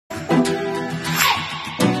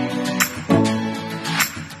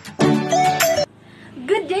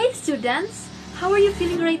students! How are you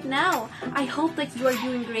feeling right now? I hope that you are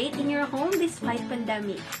doing great in your home despite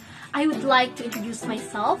pandemic. I would like to introduce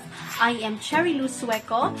myself. I am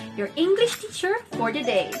Suico, your English teacher for the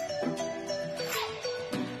day.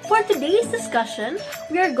 For today's discussion,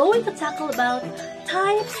 we are going to tackle about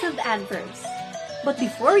types of adverbs. But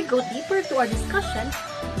before we go deeper to our discussion,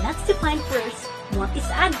 let's define first what is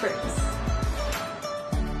adverbs.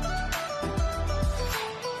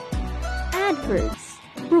 Adverbs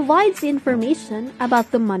provides information about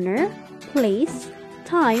the manner, place,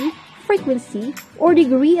 time, frequency, or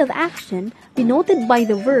degree of action denoted by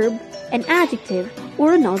the verb, an adjective,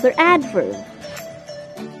 or another adverb.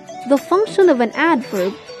 The function of an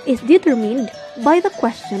adverb is determined by the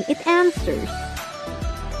question it answers.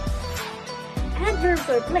 Adverbs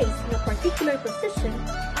are placed in a particular position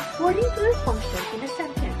according to their function in a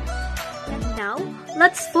sentence. And now,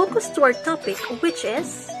 let's focus to our topic, which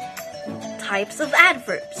is types of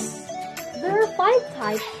adverbs. There are 5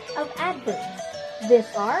 types of adverbs. These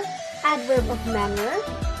are adverb of manner,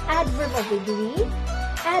 adverb of degree,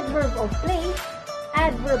 adverb of place,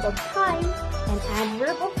 adverb of time, and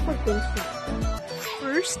adverb of frequency.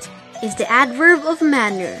 First is the adverb of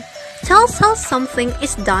manner. Tells how something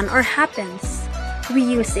is done or happens. We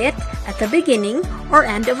use it at the beginning or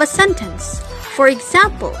end of a sentence. For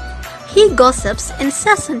example, he gossips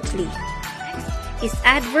incessantly. Is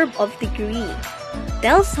adverb of degree.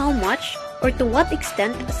 Tells how much or to what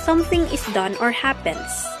extent something is done or happens.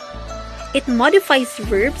 It modifies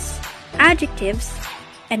verbs, adjectives,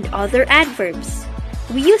 and other adverbs.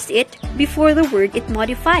 We use it before the word it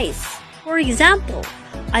modifies. For example,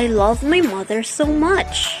 I love my mother so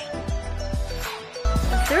much.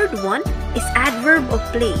 The third one is adverb of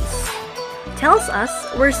place. Tells us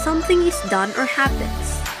where something is done or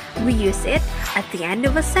happens. We use it at the end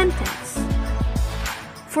of a sentence.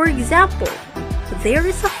 For example, there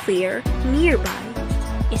is a fair nearby.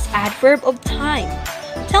 Is adverb of time.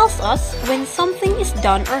 Tells us when something is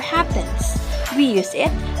done or happens. We use it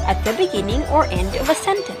at the beginning or end of a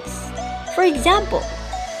sentence. For example,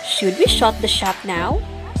 should we shut the shop now?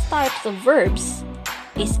 Types of verbs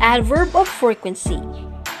is adverb of frequency.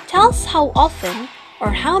 Tells how often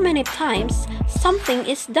or how many times something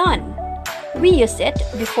is done. We use it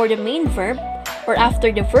before the main verb or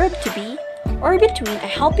after the verb to be or between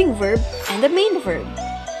a helping verb and the main verb.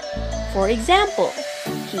 For example,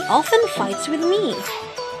 he often fights with me.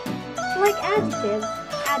 Like adjectives,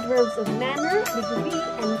 adverbs of manner, degree,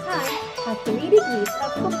 and time have 3 degrees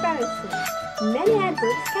of comparison. Many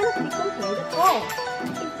adverbs cannot be compared at all.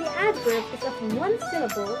 If the adverb is of 1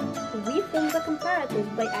 syllable, we form the comparative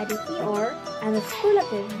by adding er and the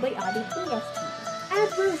superlative by adding est.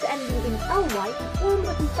 Adverbs ending in ly form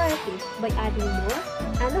the comparative by adding more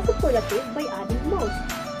and the superlative by adding most.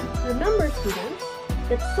 Remember, students,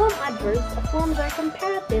 that some adverbs form their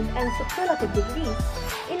comparative and superlative degrees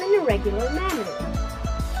in an irregular manner.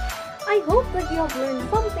 I hope that you have learned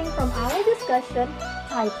something from our discussion,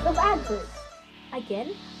 types of adverbs.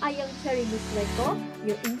 Again, I am Suico,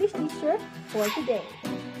 your English teacher for today.